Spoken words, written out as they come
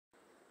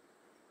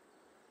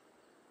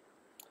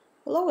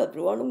Hello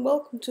everyone and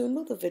welcome to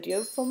another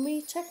video from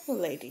me, Techno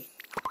Lady.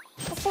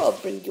 I thought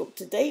I'd bring you up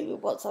to date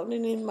with what's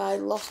happening in my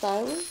Lost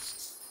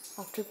Islands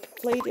after I've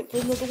played it for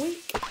another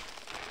week.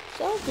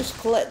 So I'm just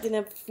collecting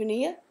everything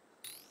here.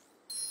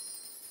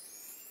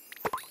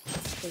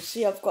 You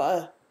see I've got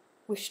a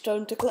wish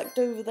stone to collect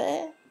over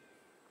there.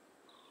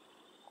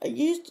 As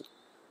you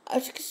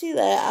can see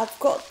there, I've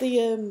got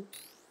the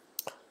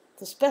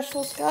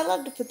special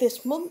Skylander for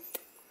this month.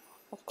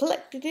 I've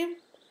collected him.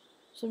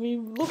 So we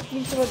look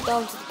meter went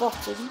down to the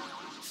bottom.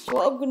 So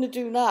what I'm going to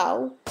do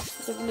now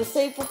is I'm going to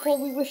save up all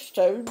my wish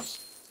stones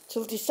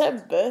till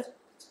December,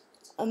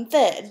 and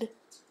then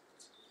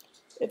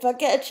if I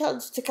get a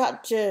chance to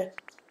catch the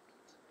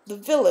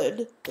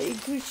villain that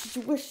increases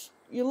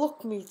your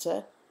luck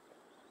meter,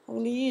 I'm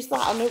going to use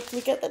that and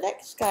hopefully get the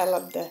next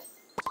Skylander.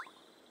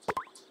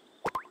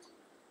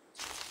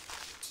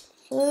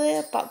 So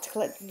there, back to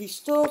collecting my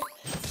stuff.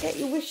 Get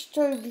your wish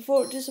stone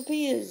before it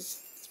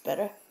disappears. It's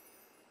better.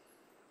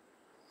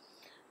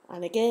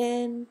 And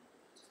again.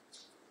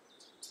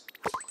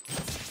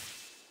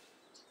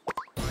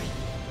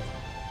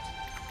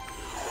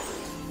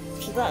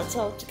 So that's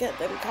how to get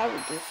them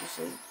characters, you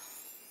see.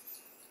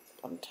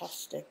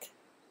 Fantastic.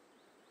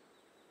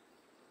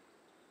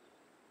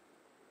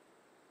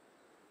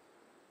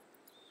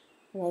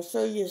 And I'll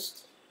show you,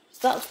 so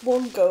that's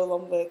one goal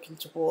I'm working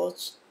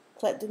towards.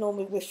 Collecting all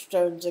my wish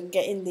stones and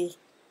getting the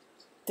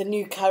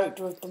new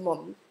character of the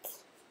month.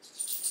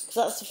 Because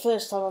that's the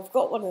first time I've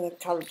got one of the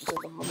characters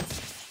of the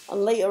month.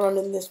 And later on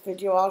in this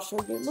video I'll show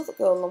you another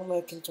goal I'm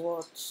working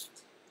towards.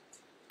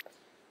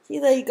 See,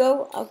 there you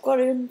go, I've got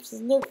him, so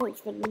there's no point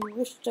spending any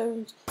wish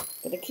stones. I'm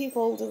going to keep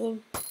hold of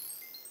them.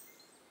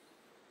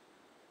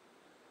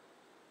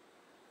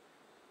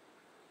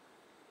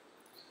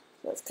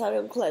 Let's carry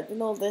on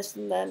collecting all this,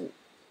 and then,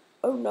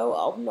 oh no,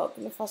 I'm not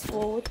going to fast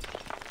forward,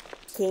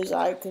 because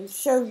I can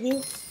show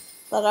you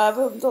that I've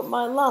opened up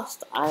my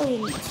last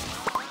island.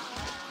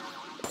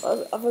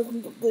 I've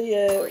opened up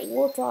the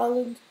water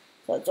island.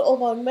 That's all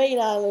my main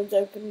islands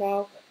open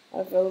now.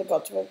 I've only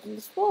got to open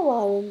the small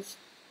islands.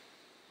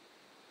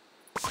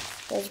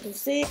 As you can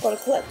see, I've got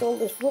to collect all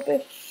this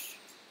rubbish.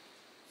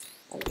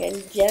 I'm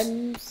getting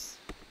gems.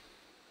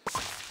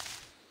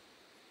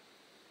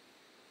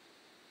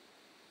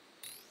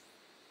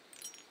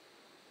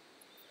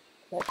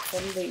 Collect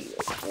from the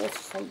water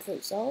sanctuary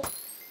itself.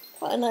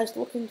 Quite a nice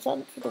looking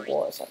sanctuary, the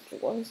water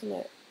sanctuary one, isn't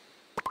it?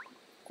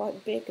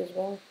 Quite big as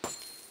well.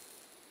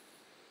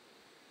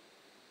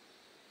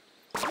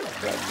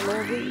 Collect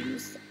all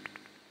these.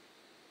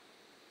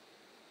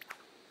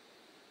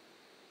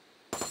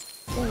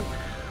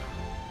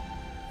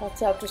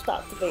 That's it, I've just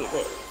activated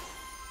it.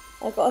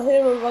 I got a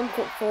hero rank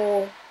up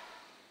for...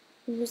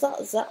 Who was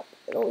that? Zap?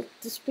 It always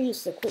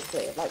disappears so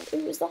quickly. I'm like,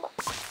 who was that?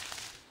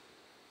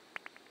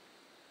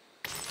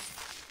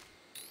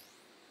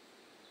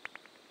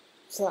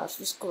 So that's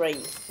just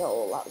great that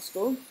all that's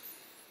done.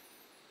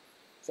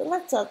 So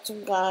let's add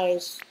some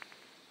guys.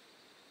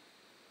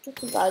 Get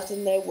some guys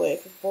in there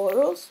working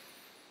for us.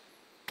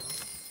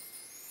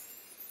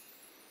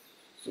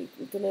 So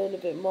we can earn a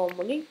bit more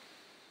money.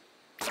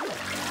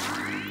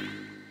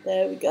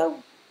 There we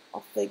go.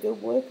 Off they go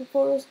working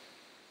for us.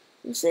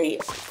 You see,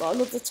 I've got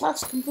another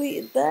task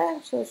completed there,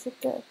 so I should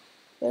get...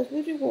 Where's my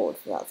reward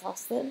for that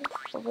task then?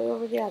 Have I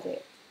already had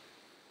it?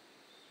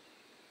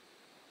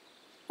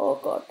 Oh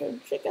god,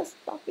 don't trigger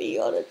Snappy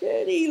on a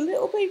journey,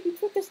 little baby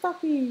trigger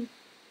Snappy.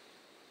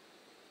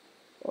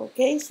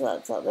 Okay, so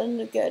that's that then.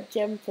 I get a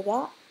gem for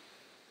that.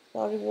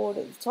 Our reward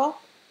at the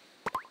top.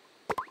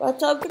 Right,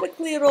 so I'm going to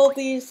clear all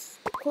these,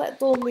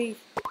 collect all my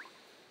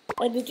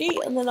energy,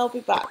 and then I'll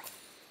be back.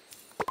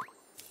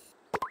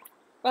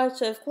 Right,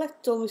 so I've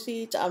collected all my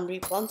seeds and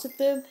replanted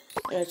them,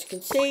 and as you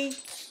can see,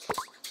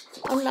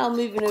 I'm now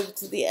moving over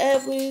to the air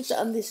balloons,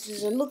 and this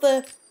is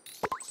another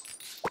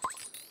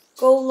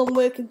goal I'm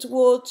working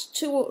towards.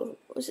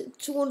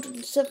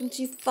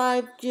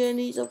 275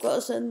 journeys I've got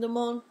to send them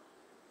on,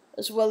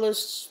 as well as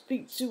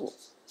speak to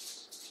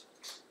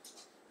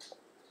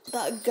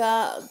that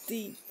guy,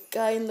 the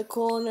guy in the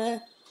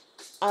corner,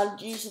 and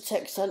use the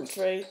tech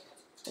sanctuary,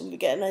 and we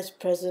get a nice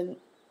present.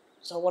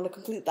 So I want to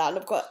complete that, and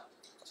I've got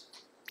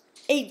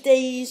 8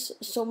 days,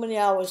 so many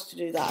hours to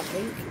do that, I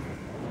think.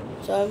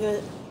 So I'm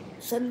going to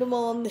send them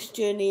all on this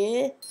journey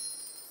here.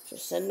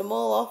 Just send them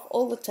all off,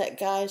 all the tech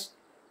guys.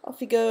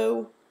 Off you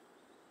go.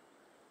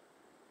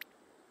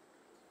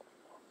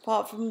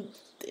 Apart from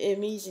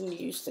he's in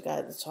use, the guy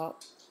at the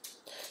top.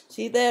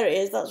 See, there it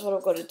is, that's what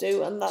I've got to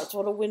do, and that's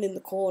what I win in the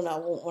corner. I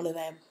want one of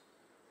them.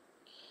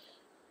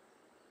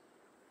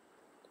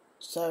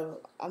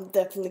 So I'm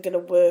definitely going to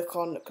work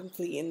on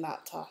completing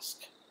that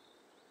task.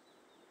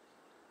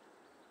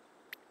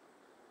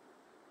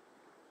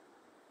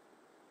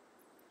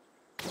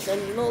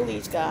 Sending all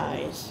these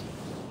guys.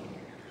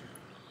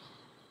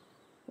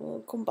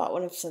 I'll come back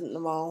when I've sent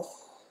them all.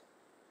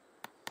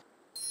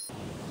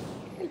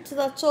 Right, so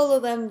that's all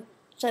of them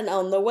sent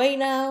on their way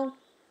now.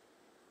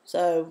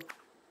 So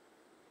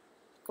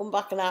come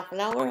back in half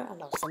an hour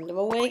and I'll send them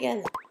away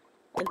again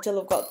until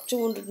I've got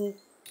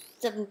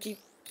 270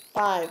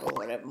 5 or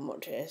whatever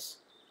much it is.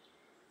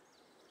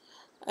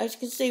 As you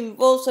can see, we've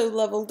also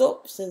leveled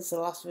up since the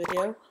last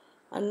video,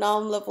 and now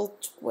I'm level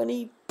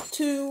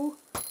 22,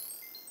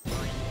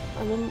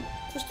 and I'm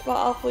just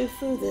about halfway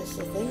through this,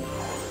 I think.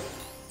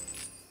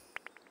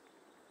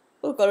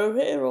 We've got a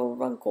hero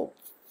rank up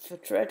for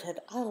Treadhead.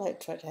 I like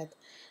Treadhead.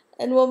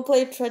 Anyone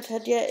played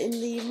Treadhead yet in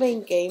the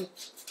main game?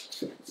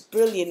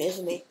 Brilliant,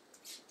 isn't he?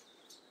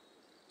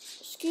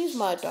 Excuse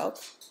my dog.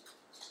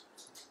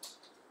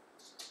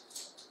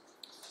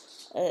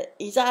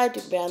 He's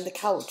hiding behind the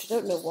couch. I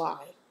don't know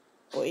why,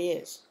 but he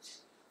is.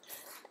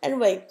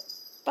 Anyway,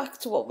 back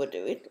to what we're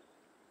doing.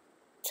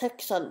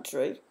 Tech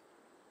Sanctuary.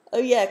 Oh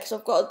yeah, because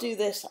I've got to do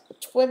this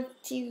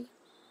 20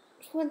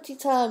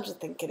 times, I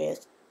think it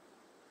is,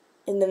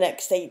 in the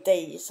next 8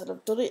 days. And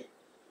I've done it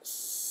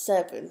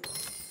 7.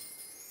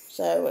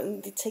 So,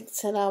 and they take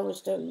 10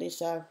 hours, don't they?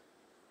 So,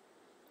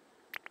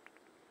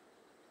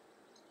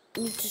 I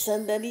need to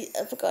send any.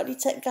 Have I got any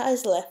tech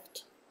guys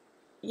left?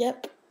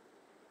 Yep.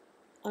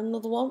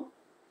 Another one.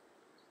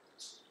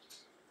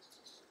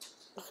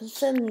 I can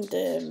send,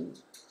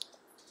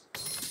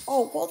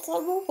 oh, what's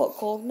that robot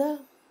called now?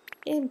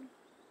 Him.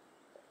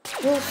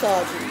 Drill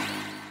Sergeant.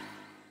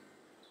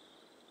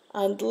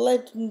 And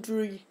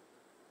Legendary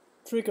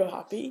Trigger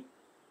Happy.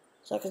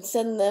 So I can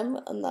send them,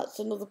 and that's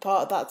another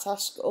part of that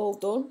task all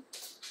done.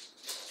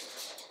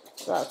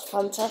 So that's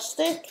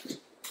fantastic.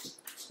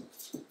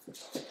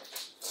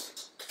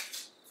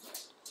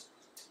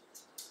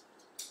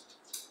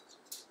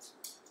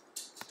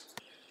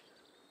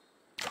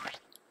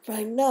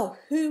 Right now,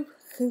 who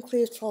can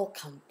clear troll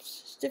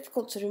camps? It's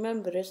difficult to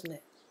remember, isn't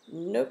it?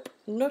 Nope,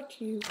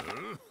 not you.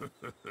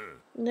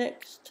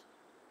 Next.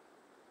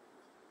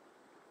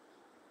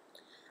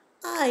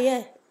 Ah,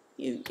 yeah,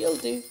 you'll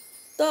do.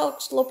 Dark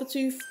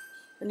Slobbertooth.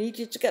 I need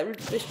you to get rid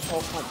of this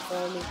troll camp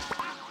for me.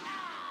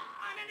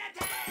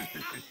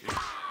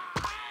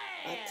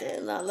 That's it,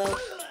 and that led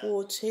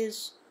towards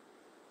his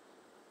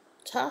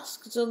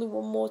task. There's only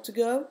one more to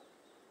go.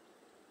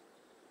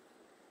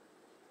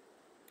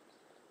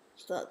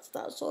 So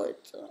that's all.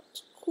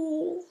 That's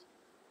cool.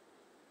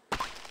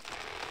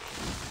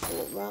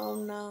 Look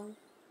round now.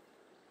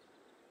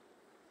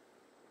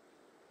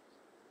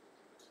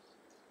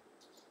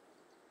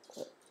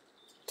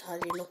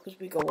 Tidying up as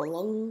we go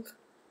along.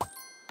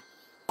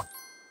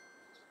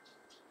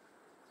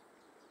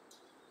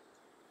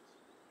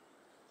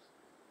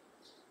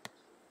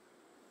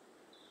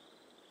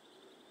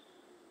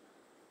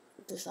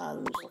 This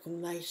island's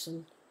looking nice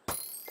and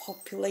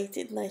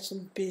populated, nice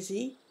and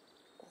busy.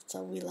 That's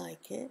how we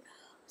like it.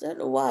 I don't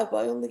know why, but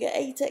I only get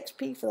 8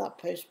 XP for that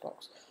post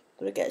box,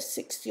 but I get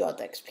 60 odd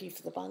XP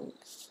for the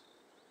banks.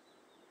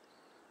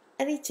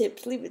 Any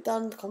tips, leave it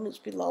down in the comments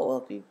below. I'll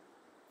be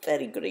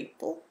very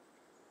grateful.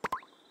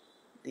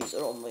 These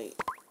are all my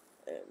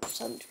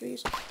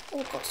sanctuaries. Oh,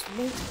 I've got some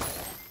money to get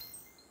there.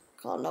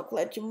 Can't not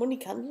collect your money,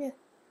 can you?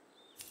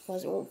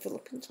 Otherwise it won't fill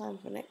up in time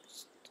for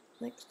next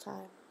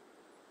time.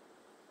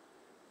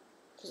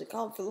 Because it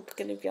can't fill up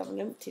again if you haven't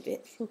emptied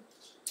it.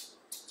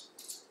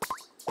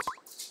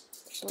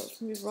 So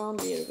let's move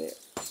around here a bit.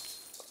 Got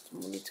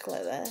some money to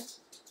collect there.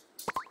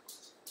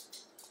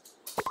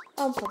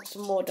 And probably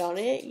some more down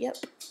here, yep.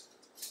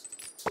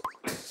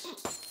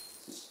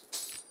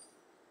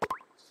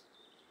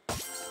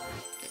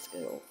 Let's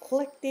get it all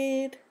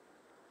collected.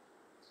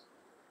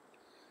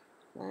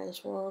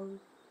 Nice one.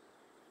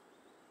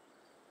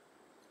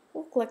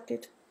 All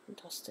collected.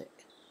 Fantastic.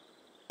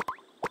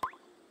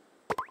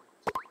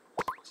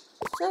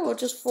 So I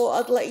just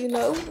thought I'd let you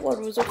know what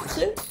I was up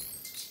to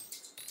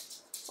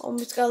on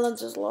my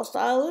Skylanders Lost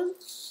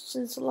Islands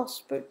since I last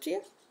spoke to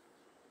you.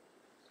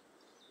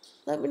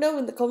 Let me know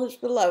in the comments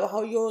below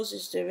how yours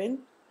is doing.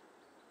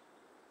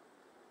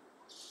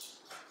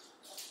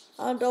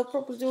 And I'll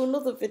probably do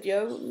another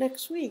video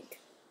next week.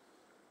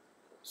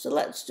 So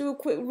let's do a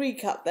quick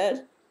recap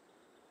then.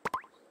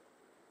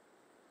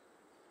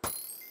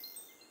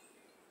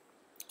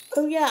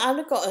 Oh yeah,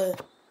 and I got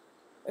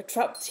a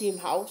trap team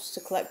house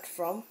to collect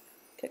from.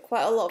 Get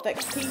quite a lot of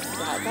XP for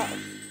that.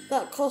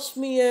 That cost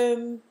me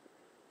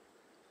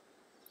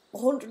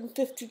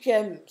 150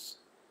 gems.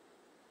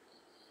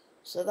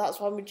 So that's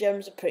why my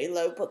gems are pretty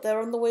low, but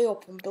they're on the way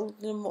up. I'm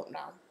building them up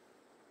now.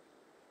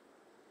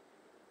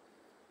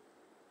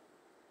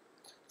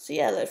 So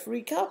yeah, let's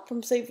recap.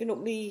 I'm saving up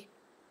my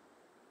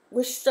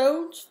wish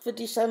stones for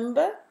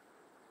December.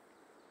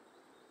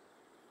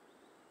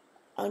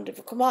 And if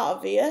I come out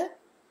of here,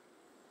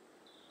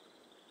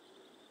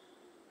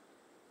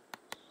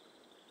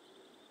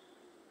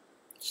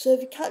 so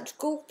if you catch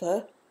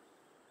Gulper,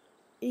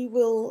 he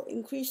will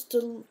increase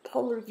the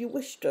power of your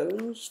wish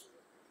stones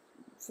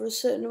for a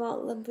certain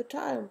amount of length of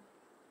time.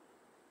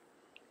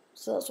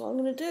 So that's what I'm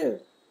going to do.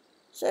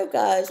 So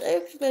guys, I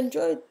hope you've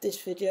enjoyed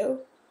this video.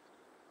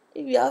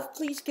 If you have,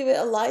 please give it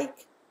a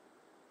like.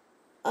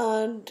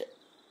 And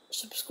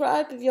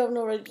subscribe if you haven't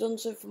already done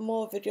so for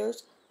more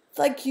videos.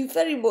 Thank you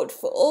very much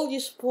for all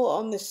your support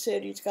on this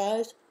series,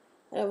 guys.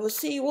 And I will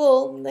see you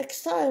all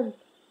next time.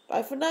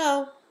 Bye for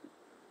now.